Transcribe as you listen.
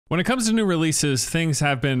When it comes to new releases, things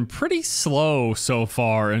have been pretty slow so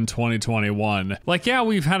far in 2021. Like, yeah,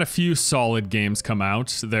 we've had a few solid games come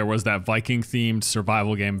out. There was that Viking-themed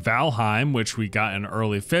survival game Valheim, which we got in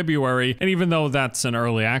early February, and even though that's an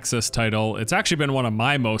early access title, it's actually been one of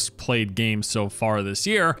my most played games so far this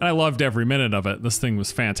year, and I loved every minute of it. This thing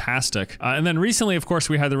was fantastic. And then recently, of course,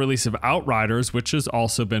 we had the release of Outriders, which has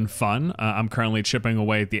also been fun. I'm currently chipping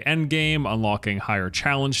away at the end game, unlocking higher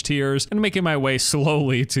challenge tiers, and making my way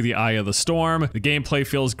slowly to the Eye of the Storm. The gameplay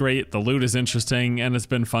feels great, the loot is interesting, and it's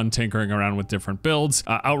been fun tinkering around with different builds.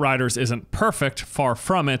 Outriders isn't perfect, far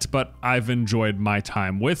from it, but I've enjoyed my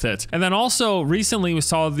time with it. And then also recently we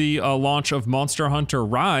saw the launch of Monster Hunter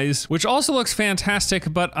Rise, which also looks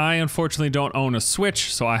fantastic, but I unfortunately don't own a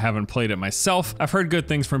Switch, so I haven't played it myself. I've heard good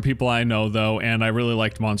things from people I know though, and I really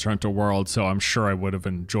liked Monster Hunter World, so I'm sure I would have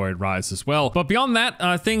enjoyed Rise as well. But beyond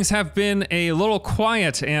that, things have been a little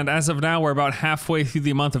quiet, and as of now we're about halfway through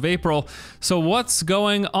the month of April. So what's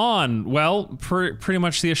going on? Well, pretty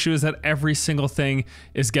much the issue is that every single thing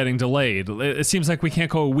is getting delayed. It seems like we can't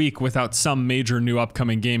go a week without some major new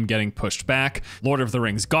upcoming game getting pushed back. Lord of the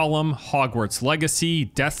Rings Gollum, Hogwarts Legacy,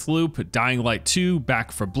 Deathloop, Dying Light 2,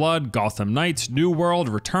 Back for Blood, Gotham Knights, New World,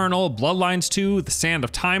 Returnal, Bloodlines 2, The Sand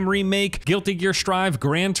of Time remake, Guilty Gear Strive,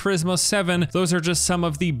 Gran Turismo 7. Those are just some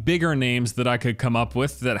of the bigger names that I could come up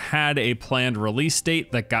with that had a planned release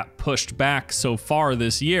date that got pushed back so far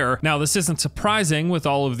this year. Now, this isn't surprising with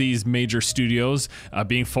all of these major studios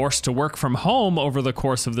being forced to work from home over the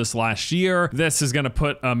course of this last year. This is going to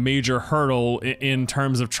put a major hurdle in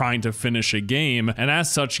terms of trying to finish a game. And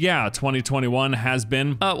as such, yeah, 2021 has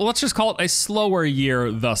been, well, let's just call it a slower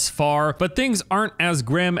year thus far, but things aren't as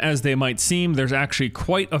grim as they might seem. There's actually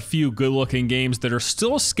quite a few good-looking games that are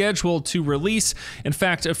still scheduled to release. In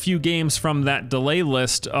fact, a few games from that delay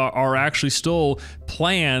list are actually still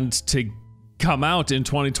planned to come out in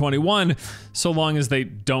 2021, so long as they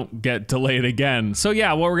don't get delayed again. So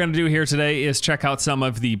yeah, what we're gonna do here today is check out some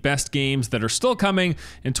of the best games that are still coming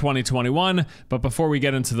in 2021. But before we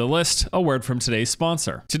get into the list, a word from today's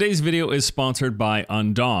sponsor. Today's video is sponsored by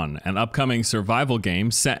Undawn, an upcoming survival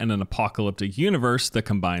game set in an apocalyptic universe that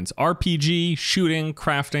combines RPG, shooting,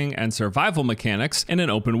 crafting, and survival mechanics in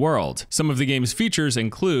an open world. Some of the game's features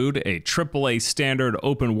include a AAA standard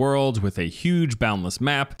open world with a huge boundless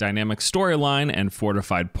map, dynamic storyline, and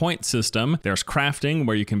fortified point system. There's crafting,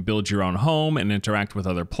 where you can build your own home and interact with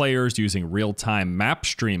other players using real-time map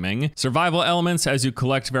streaming. Survival elements as you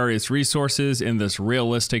collect various resources in this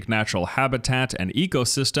realistic natural habitat and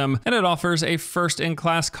ecosystem. And it offers a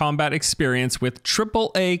first-in-class combat experience with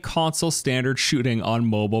AAA console standard shooting on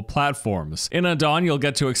mobile platforms. In Undawn, you'll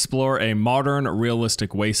get to explore a modern,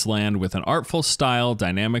 realistic wasteland with an artful style,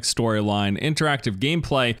 dynamic storyline, interactive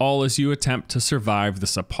gameplay, all as you attempt to survive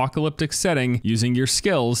this apocalyptic setting using your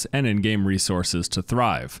skills and in-game resources to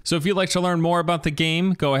thrive. So if you'd like to learn more about the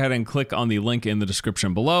game, go ahead and click on the link in the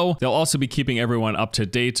description below. They'll also be keeping everyone up to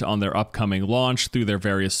date on their upcoming launch through their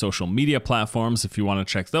various social media platforms if you want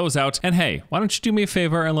to check those out. And hey, why don't you do me a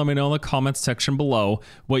favor and let me know in the comments section below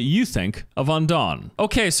what you think of Undawn.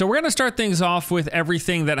 Okay, so we're gonna start things off with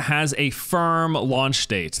everything that has a firm launch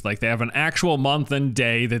date. Like, they have an actual month and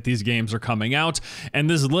day that these games are coming out, and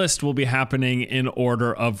this list will be happening in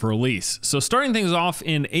order of release. So starting things off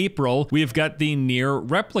in April, we've got the Nier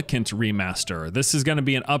Replicant remaster. This is going to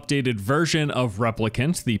be an updated version of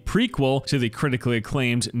Replicant, the prequel to the critically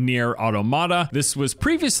acclaimed Nier Automata. This was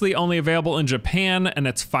previously only available in Japan, and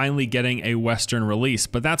it's finally getting a Western release.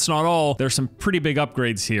 But that's not all. There's some pretty big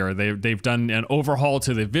upgrades here. They've done an overhaul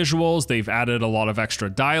to the visuals, they've added a lot of extra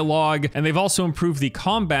dialogue, and they've also improved the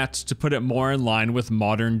combat to put it more in line with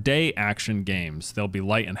modern day action games. There'll be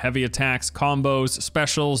light and heavy attacks, combos,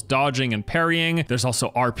 specials, dodging and parrying. There's also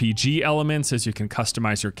RPG elements, as you can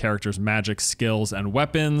customize your character's magic, skills, and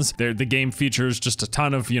weapons. The game features just a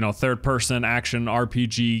ton of, third-person action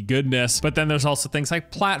RPG goodness, but then there's also things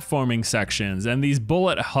like platforming sections and these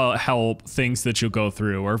bullet hell things that you'll go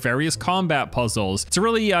through, or various combat puzzles. It's a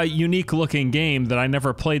really unique-looking game that I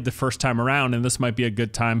never played the first time around, and this might be a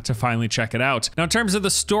good time to finally check it out. Now, in terms of the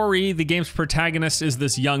story, the game's protagonist is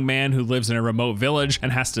this young man who lives in a remote village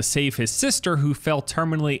and has to save his sister, who fell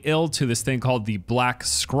terminally ill to this thing called the Black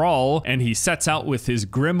Scrawl, and he sets out with his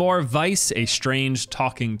grimoire Vice, a strange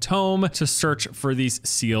talking tome, to search for these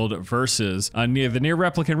sealed verses. The Nier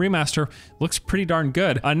Replicant remaster looks pretty darn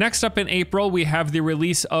good. Next up in April, we have the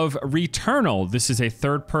release of Returnal. This is a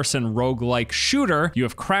third-person roguelike shooter. You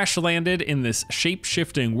have crash landed in this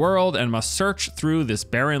shape-shifting world and must search through this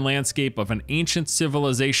barren landscape of an ancient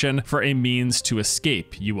civilization for a means to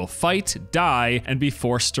escape. You will fight, die, and be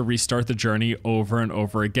forced to restart the journey over and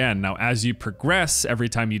over again. Now, Now, as you progress, every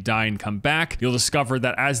time you die and come back, you'll discover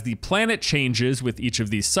that as the planet changes with each of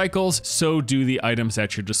these cycles, so do the items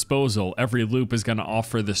at your disposal. Every loop is going to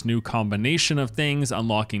offer this new combination of things,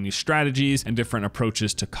 unlocking new strategies and different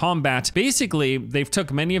approaches to combat. Basically, they've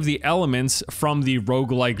took many of the elements from the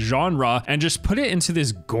roguelike genre and just put it into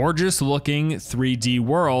this gorgeous looking 3D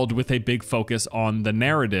world with a big focus on the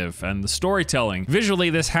narrative and the storytelling. Visually,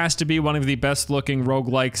 this has to be one of the best looking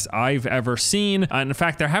roguelikes I've ever seen. In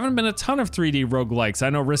fact, there haven't been a ton of 3D roguelikes.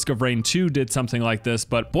 I know Risk of Rain 2 did something like this,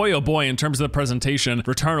 but boy oh boy, in terms of the presentation,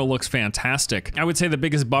 Returnal looks fantastic. I would say the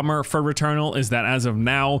biggest bummer for Returnal is that as of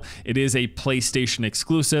now, it is a PlayStation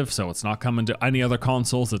exclusive, so it's not coming to any other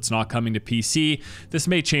consoles, it's not coming to PC. This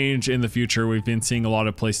may change in the future. We've been seeing a lot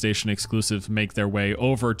of PlayStation exclusives make their way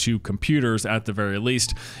over to computers at the very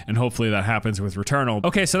least, and hopefully that happens with Returnal.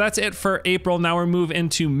 Okay, so that's it for April. Now we move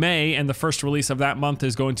into May, and the first release of that month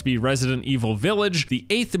is going to be Resident Evil Village, the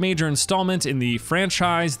 8th major installment in the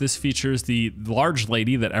franchise. This features the large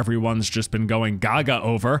lady that everyone's just been going gaga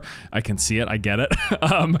over. I can see it, I get it.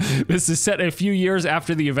 This is set a few years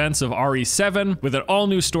after the events of RE7, with an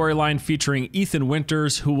all-new storyline featuring Ethan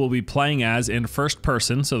Winters, who will be playing as in first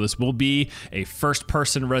person, so this will be a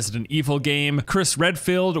first-person Resident Evil game. Chris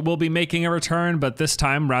Redfield will be making a return, but this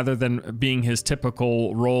time, rather than being his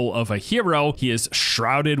typical role of a hero, he is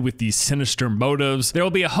shrouded with these sinister motives. There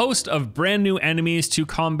will be a host of brand new enemies to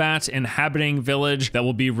combat inhabiting Village that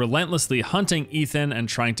will be relentlessly hunting Ethan and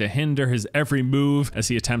trying to hinder his every move as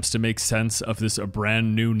he attempts to make sense of this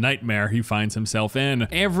brand new nightmare he finds himself in.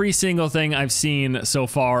 Every single thing I've seen so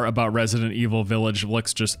far about Resident Evil Village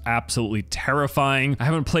looks just absolutely terrifying. I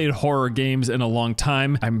haven't played horror games in a long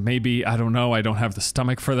time. I don't know, I don't have the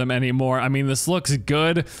stomach for them anymore. I mean, this looks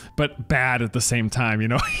good, but bad at the same time, you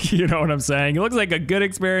know? You know what I'm saying? It looks like a good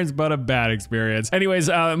experience, but a bad experience. Anyways,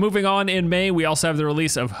 moving on, in May, we also have the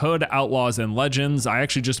release of Hood, Outlaws, and Legends. I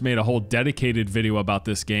actually just made a whole dedicated video about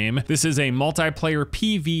this game. This is a multiplayer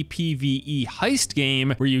PvPvE heist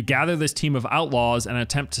game where you gather this team of outlaws and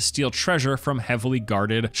attempt to steal treasure from heavily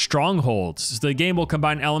guarded strongholds. So the game will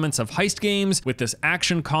combine elements of heist games with this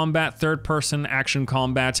action combat, third-person action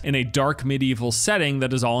combat in a dark medieval setting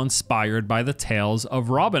that is all inspired by the tales of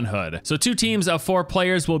Robin Hood. So 2 teams of 4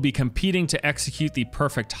 players will be competing to execute the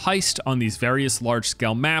perfect heist on these various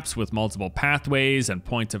large-scale maps with multiple pathways and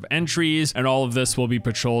points of entries, and all of this will be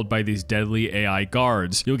patrolled by these deadly AI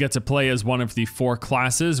guards. You'll get to play as one of the 4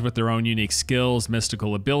 classes with their own unique skills,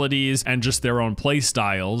 mystical abilities, and just their own play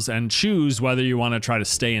styles, and choose whether you want to try to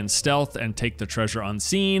stay in stealth and take the treasure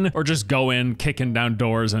unseen, or just go in kicking down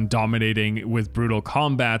doors and dominating with brutal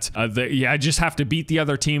combat. I just have to beat the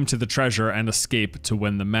other team to the treasure and escape to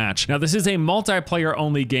win the match. Now, this is a multiplayer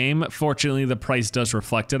only game. Fortunately, the price does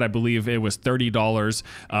reflect it. I believe it was $30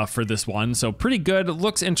 for this one, so pretty good. It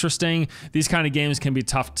looks interesting. These kind of games can be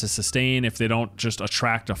tough to sustain if they don't just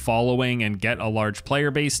attract a following and get a large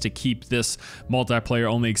player base to keep this multiplayer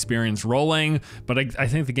only experience rolling, but I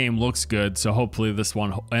think the game looks good, so hopefully this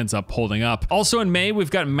one ends up holding up. Also in May,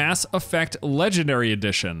 we've got Mass Effect Legendary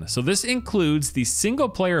Edition. So this includes the single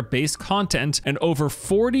player based content and over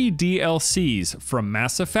 40 DLCs from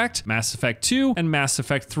Mass Effect, Mass Effect 2, and Mass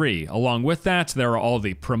Effect 3. Along with that, there are all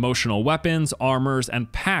the promotional weapons, armors,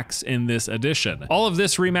 and packs in this edition. All of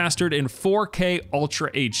this remastered in 4K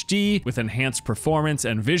Ultra HD with enhanced performance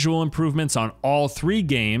and visual improvements on all 3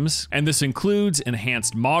 games, and this includes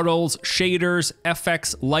enhanced models, shaders,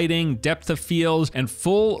 FX, lighting, depth of field, and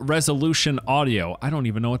full resolution audio. I don't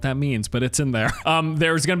even know what that means, but it's in there.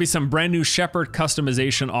 There's gonna be some brand new Shepard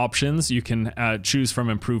customization options. You can choose from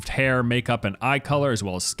improved hair, makeup, and eye color, as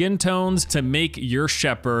well as skin tones to make your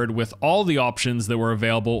Shepard with all the options that were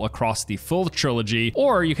available across the full trilogy,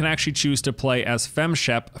 or you can actually choose to play as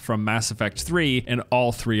FemShep from Mass Effect 3 in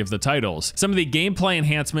all 3 of the titles. Some of the gameplay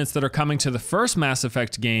enhancements that are coming to the first Mass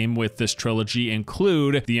Effect game with this trilogy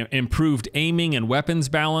include the improved aiming and weapons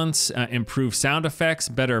balance, improved sound effects,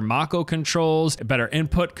 better Mako controls, better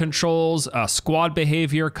input controls, squad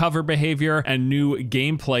behavior, cover behavior, and new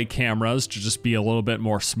gameplay cameras to just be a little bit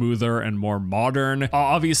more smoother and more modern.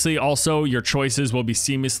 Obviously, also, your choices will be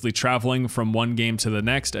seamlessly traveling from one game to the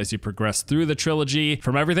next as you progress through the trilogy.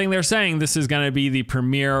 From everything they're saying, this is going to be the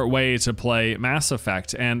premier way to play Mass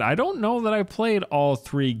Effect, and I don't know that I played all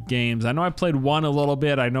 3 games. I know I played 1 a little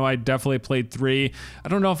bit. I know I definitely played 3. I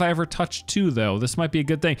don't know if I ever touched 2, though. This might be a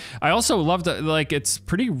good thing. I also love that, like, it's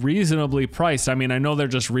pretty reasonably priced. I mean, I know they're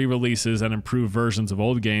just re-releases and improved versions of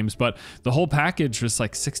old games, but the whole package was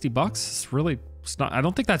like $60. It's really I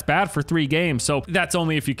don't think that's bad for 3 games. So that's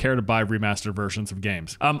only if you care to buy remastered versions of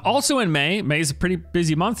games. Also in May is a pretty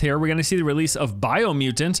busy month here. We're going to see the release of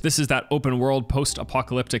Biomutant. This is that open world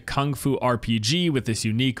post-apocalyptic kung fu RPG with this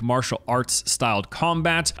unique martial arts styled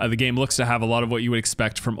combat. The game looks to have a lot of what you would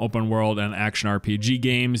expect from open world and action RPG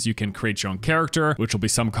games. You can create your own character, which will be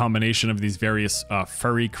some combination of these various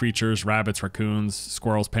furry creatures, rabbits, raccoons,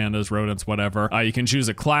 squirrels, pandas, rodents, whatever. You can choose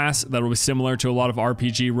a class that will be similar to a lot of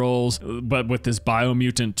RPG roles, but with this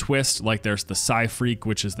Biomutant twist. Like there's the Psy-Freak,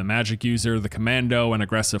 which is the magic user, the commando, and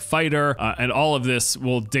aggressive fighter, and all of this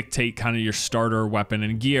will dictate kind of your starter weapon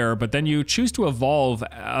and gear, but then you choose to evolve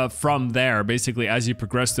from there. Basically, as you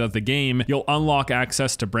progress throughout the game, you'll unlock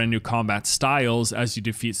access to brand new combat styles as you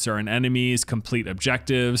defeat certain enemies, complete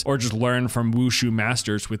objectives, or just learn from wushu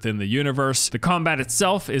masters within the universe. The combat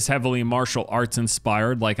itself is heavily martial arts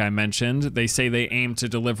inspired, like I mentioned. They say they aim to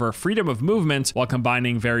deliver freedom of movement while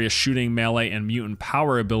combining various shooting, melee, and mutant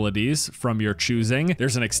power abilities from your choosing.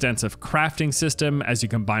 There's an extensive crafting system as you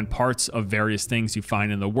combine parts of various things you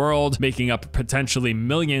find in the world, making up potentially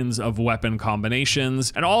millions of weapon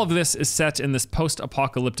combinations. And all of this is set in this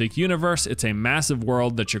post-apocalyptic universe. It's a massive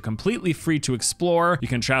world that you're completely free to explore. You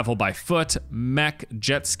can travel by foot, mech,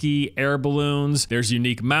 jet ski, air balloons. There's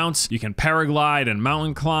unique mounts. You can paraglide and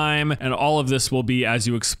mountain climb. And all of this will be as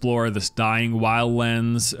you explore this dying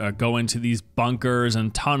wildlands, go into these bunkers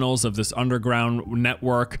and tunnels of this underground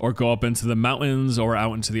network, or go up into the mountains or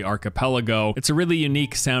out into the archipelago. It's a really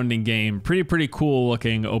unique sounding game. Pretty cool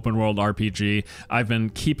looking open world RPG. I've been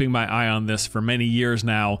keeping my eye on this for many years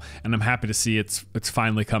now, and I'm happy to see it's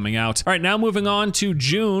finally coming out. All right, now moving on to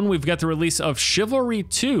June, we've got the release of Chivalry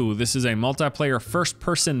 2. This is a multiplayer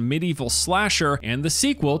first-person medieval slasher and the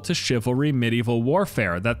sequel to Chivalry Medieval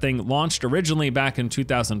Warfare. That thing launched originally back in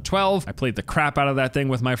 2012. I played the crap out of that thing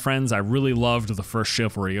with my friends. I really loved the first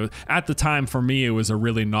Chivalry. At the time, for me, it was a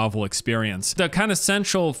really novel experience. The kind of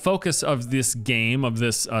central focus of this game, of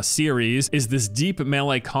this series, is this deep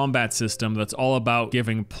melee combat system that's all about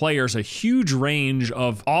giving players a huge range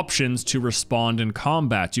of options to respond in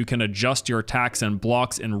combat. You can adjust your attacks and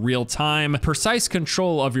blocks in real time, precise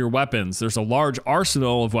control of your weapons. There's a large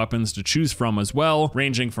arsenal of weapons to choose from as well,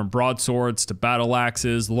 ranging from broadswords to battle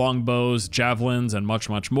axes, longbows, javelins, and much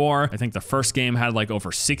more. I think the first game had like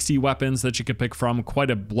over 60 weapons that you could pick from,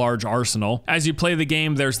 quite a large arsenal. As you play the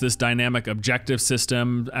game, there's this dynamic objective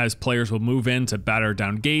system as players will move in to batter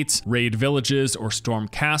down gates, raid villages, or storm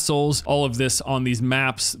castles. All of this on these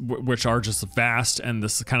maps, which are just vast and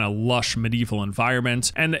this kind of lush medieval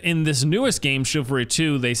environment. And in this newest game, Chivalry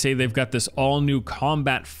 2, they say they've got this all new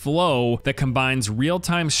combat flow that combines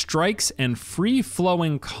real-time strikes and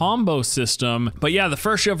free-flowing combo system. But yeah, the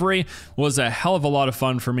first Chivalry was a hell of a lot of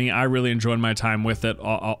fun for me. I really enjoyed my time with it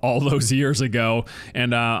all those years ago,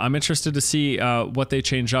 and I'm interested to see what they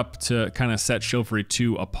change up to kind of set Chivalry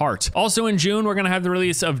 2 apart. Also in June, we're going to have the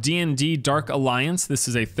release of D&D Dark Alliance. This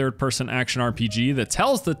is a third-person action RPG that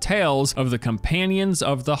tells the tales of the Companions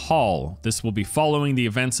of the Hall. This will be following the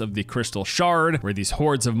events of the Crystal Shard, where these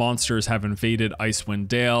hordes of monsters have invaded Icewind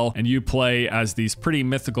Dale, and you play as these pretty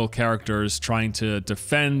mythical characters trying to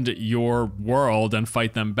defend your world and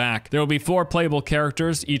fight them back. There will be 4 playable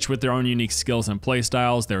characters, each with their own unique skills and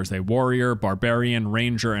playstyles. There's a warrior, barbarian,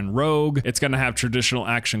 ranger, and rogue. It's going to have traditional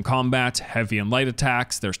action combat, heavy and light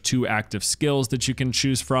attacks. There's 2 active skills that you can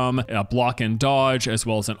choose from, a block and dodge, as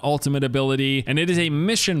well as an ultimate ability. And it is a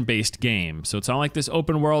mission-based game, so it's not like this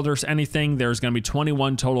open world or anything. There's going to be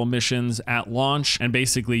 21 total missions at launch, and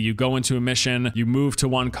basically you go into a mission, you move to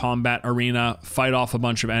one combat arena, fight off a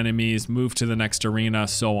bunch of enemies, move to the next arena,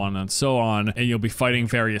 so on and so on, and you'll be fighting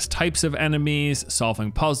various types of enemies,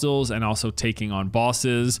 solving puzzles, and also taking on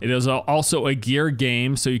bosses. It is also a gear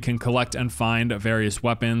game, so you can collect and find various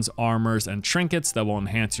weapons, armors, and trinkets that will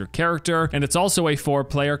enhance your character. And it's also a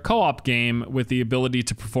 4-player co-op game with the ability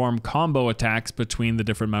to perform combo attacks between the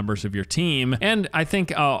different members of your team. And I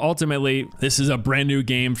think ultimately this is a brand new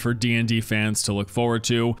game for D&D fans to look forward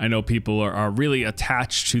to. I know people are really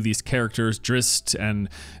attached to these characters, Drist and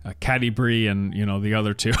Cadibri and, you know, the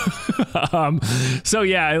other 2. So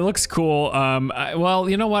yeah, it looks cool. Well,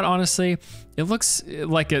 you know what, honestly, it looks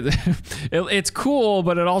like it's cool,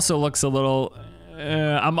 but it also looks a little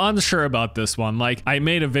I'm unsure about this one. Like, I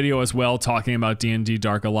made a video as well talking about D&D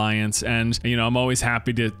Dark Alliance, and you know, I'm always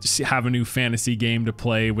happy to have a new fantasy game to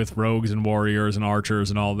play with rogues and warriors and archers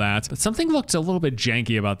and all that. But something looked a little bit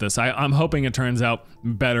janky about this. I'm hoping it turns out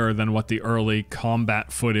better than what the early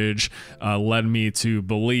combat footage led me to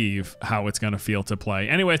believe how it's going to feel to play.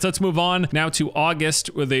 Anyways, let's move on now to August,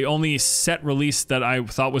 where the only set release that I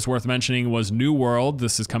thought was worth mentioning was New World.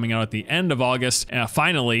 This is coming out at the end of August.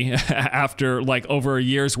 Finally, after like over a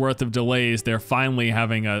year's worth of delays, they're finally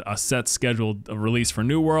having a set scheduled release for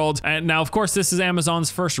New World. And now, of course, this is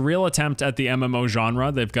Amazon's first real attempt at the MMO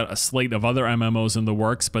genre. They've got a slate of other MMOs in the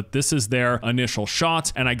works, but this is their initial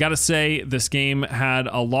shot. And I gotta say, this game had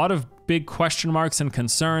a lot of big question marks and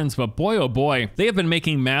concerns, but boy, oh boy, they have been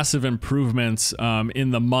making massive improvements in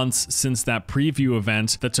the months since that preview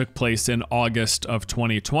event that took place in August of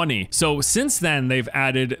 2020. So since then, they've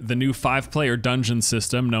added the new 5-player dungeon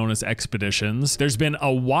system known as Expeditions. There's been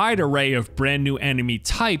a wide array of brand new enemy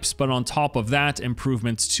types, but on top of that,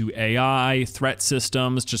 improvements to AI, threat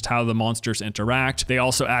systems, just how the monsters interact. They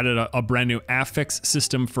also added a brand new affix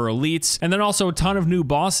system for elites, and then also a ton of new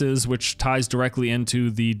bosses, which ties directly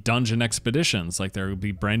into the dungeon expeditions. Like, there will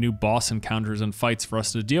be brand new boss encounters and fights for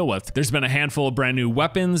us to deal with. There's been a handful of brand new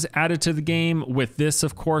weapons added to the game. With this,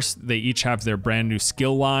 of course, they each have their brand new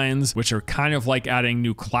skill lines, which are kind of like adding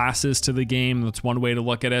new classes to the game. That's one way to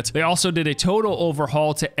look at it. They also did a total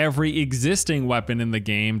overhaul to every existing weapon in the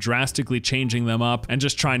game, drastically changing them up and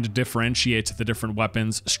just trying to differentiate the different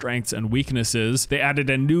weapons' strengths and weaknesses. They added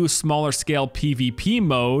a new smaller scale PvP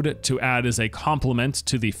mode to add as a complement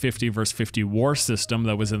to the 50 versus 50 war system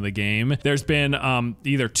that was in the game. There's been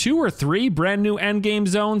either 2 or 3 brand new endgame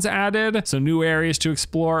zones added, so new areas to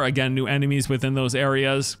explore, again, new enemies within those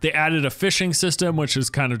areas. They added a fishing system, which is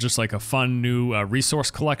kind of just like a fun new resource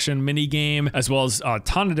collection mini game, as well as a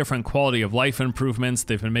ton of different quality of life improvements.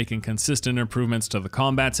 They've been making consistent improvements to the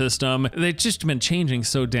combat system. They've just been changing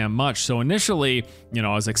so damn much. So initially, you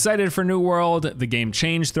know, I was excited for New World. The game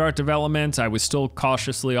changed throughout development. I was still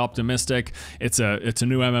cautiously optimistic. It's a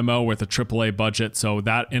new MMO with a AAA budget, so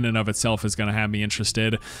that in and of itself is going to have me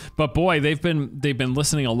interested. But boy, they've been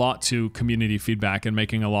listening a lot to community feedback and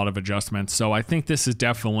making a lot of adjustments. So I think this is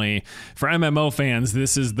definitely, for MMO fans,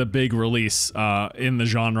 this is the big release in the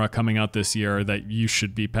genre coming out this year that you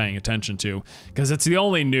should be paying attention to, because it's the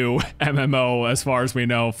only new MMO, as far as we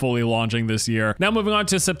know, fully launching this year. Now moving on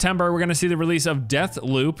to September, we're going to see the release of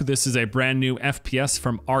Deathloop. This is a brand new FPS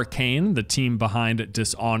from Arcane, the team behind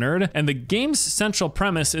Dishonored. And the game's central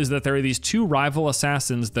premise is that there are these 2 rival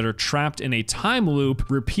assassins that are trapped in a time loop,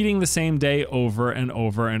 repeating the same day over and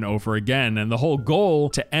over and over again. And the whole goal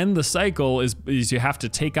to end the cycle is you have to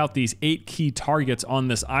take out these 8 key targets on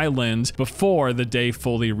this island before the day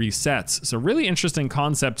fully resets. So really interesting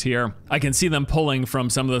concept here. I can see them pulling from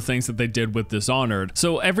some of the things that they did with Dishonored.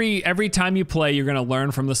 So every time you play, you're going to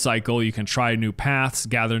learn from the cycle. You can try new paths,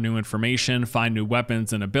 gather new information, find new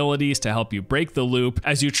weapons and abilities to help you break the loop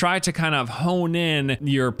as you try to kind of hone in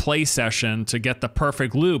your play session to get the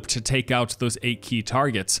perfect loop to take out those 8 key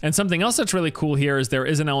targets. And something else that's really cool here is there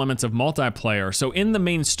is an element of multiplayer. So in the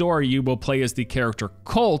main story, you will play as the character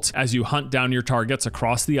Colt as you hunt down your targets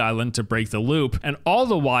across the island to break the loop. And all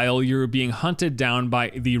the while, you're being hunted down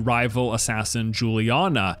by the rival assassin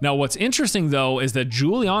Juliana. Now, what's interesting though is that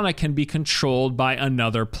Juliana can be controlled by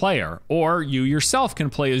another player, or you yourself can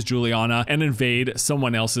play as Juliana and invade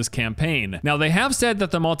someone else's campaign. Now, they have said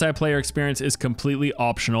that the multiplayer experience is completely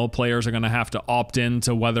optional. Players are going to have to opt in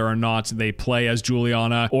to whether or not they play as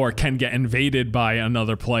Juliana or can get invaded by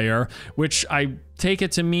another player, which I take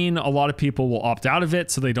it to mean a lot of people will opt out of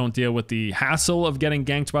it so they don't deal with the hassle of getting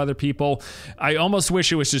ganked by other people. I almost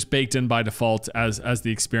wish it was just baked in by default as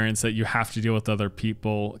the experience that you have to deal with other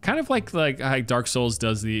people, kind of like how Dark Souls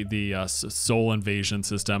does the soul invasion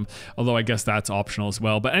system, although I guess that's optional as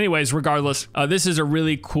well. But anyways, regardless, this is a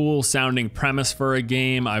really cool sounding premise for a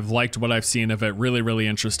game. I've liked what I've seen of it. Really, really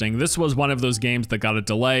interesting. This was one of those games that got a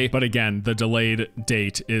delay, but again, the delayed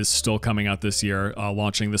date is still coming out this year,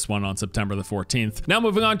 launching this one on September the 14th. Now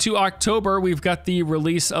moving on to October, we've got the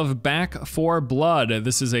release of Back 4 Blood.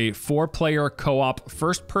 This is a 4-player co-op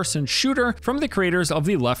first-person shooter from the creators of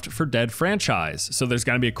the Left 4 Dead franchise. So there's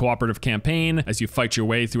going to be a cooperative campaign as you fight your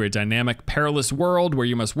way through a dynamic, perilous world where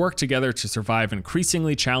you must work together to survive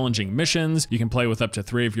increasingly challenging missions. You can play with up to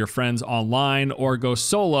 3 of your friends online or go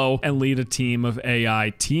solo and lead a team of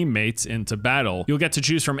AI teammates into battle. You'll get to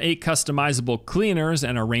choose from 8 customizable cleaners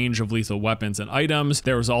and a range of lethal weapons and items.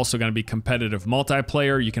 There is also going to be competitive multiplayer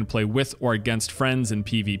multiplayer, you can play with or against friends in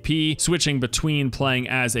PvP, switching between playing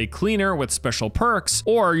as a cleaner with special perks,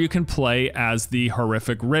 or you can play as the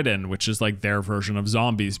horrific ridden, which is like their version of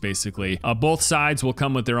zombies, basically. Both sides will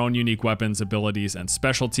come with their own unique weapons, abilities, and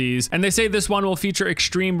specialties. And they say this one will feature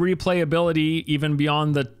extreme replayability even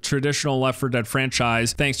beyond the traditional Left 4 Dead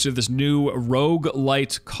franchise, thanks to this new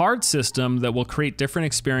roguelite card system that will create different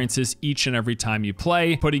experiences each and every time you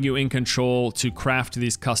play, putting you in control to craft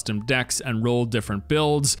these custom decks and roll different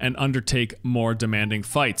builds and undertake more demanding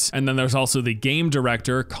fights. And then there's also the game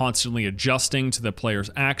director constantly adjusting to the player's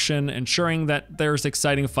action, ensuring that there's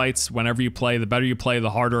exciting fights whenever you play. The better you play,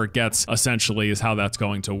 the harder it gets, essentially, is how that's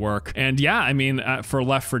going to work. And yeah, I mean, for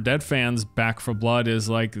Left 4 Dead fans, Back 4 Blood is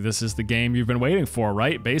like, this is the game you've been waiting for,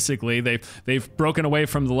 right? Basically, they've broken away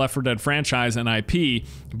from the Left 4 Dead franchise and IP,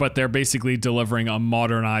 but they're basically delivering a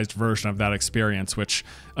modernized version of that experience, which,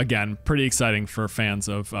 again, pretty exciting for fans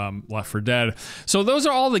of Left 4 Dead. So those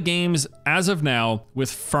are all the games as of now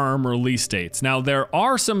with firm release dates. Now, there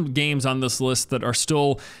are some games on this list that are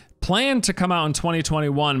still planned to come out in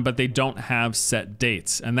 2021, but they don't have set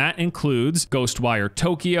dates. And that includes Ghostwire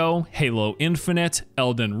Tokyo, Halo Infinite,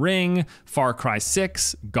 Elden Ring, Far Cry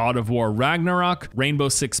 6, God of War Ragnarok, Rainbow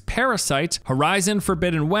Six Parasite, Horizon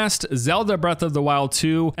Forbidden West, Zelda Breath of the Wild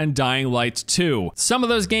 2, and Dying Light 2. Some of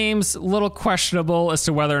those games, a little questionable as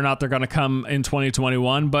to whether or not they're going to come in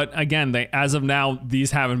 2021, but again, as of now,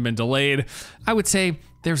 these haven't been delayed. I would say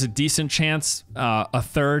there's a decent chance a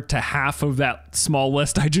third to half of that small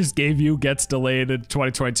list I just gave you gets delayed in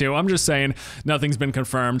 2022. I'm just saying nothing's been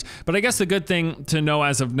confirmed. But I guess the good thing to know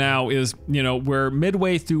as of now is, you know, we're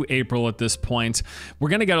midway through April at this point. We're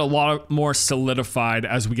going to get a lot more solidified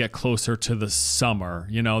as we get closer to the summer.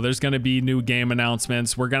 You know, there's going to be new game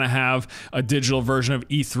announcements. We're going to have a digital version of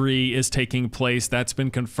E3 is taking place. That's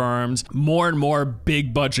been confirmed. More and more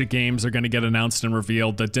big budget games are going to get announced and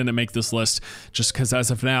revealed that didn't make this list just because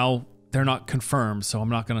as of now, they're not confirmed, so I'm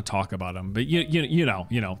not going to talk about them. But you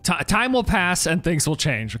know, time will pass and things will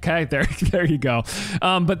change. Okay, there you go.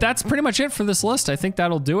 But that's pretty much it for this list. I think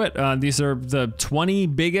that'll do it. These are the 20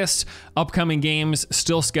 biggest upcoming games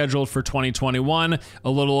still scheduled for 2021. A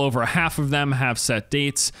little over half of them have set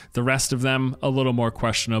dates. The rest of them a little more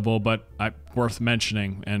questionable, but worth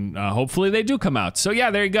mentioning, and hopefully they do come out. So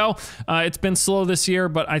yeah, there you go. It's been slow this year,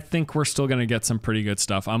 but I think we're still going to get some pretty good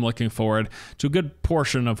stuff. I'm looking forward to a good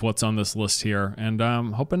portion of what's on this list here, and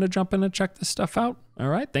hoping to jump in and check this stuff out. All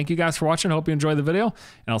right, thank you guys for watching. Hope you enjoyed the video,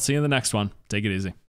 and I'll see you in the next one. Take it easy.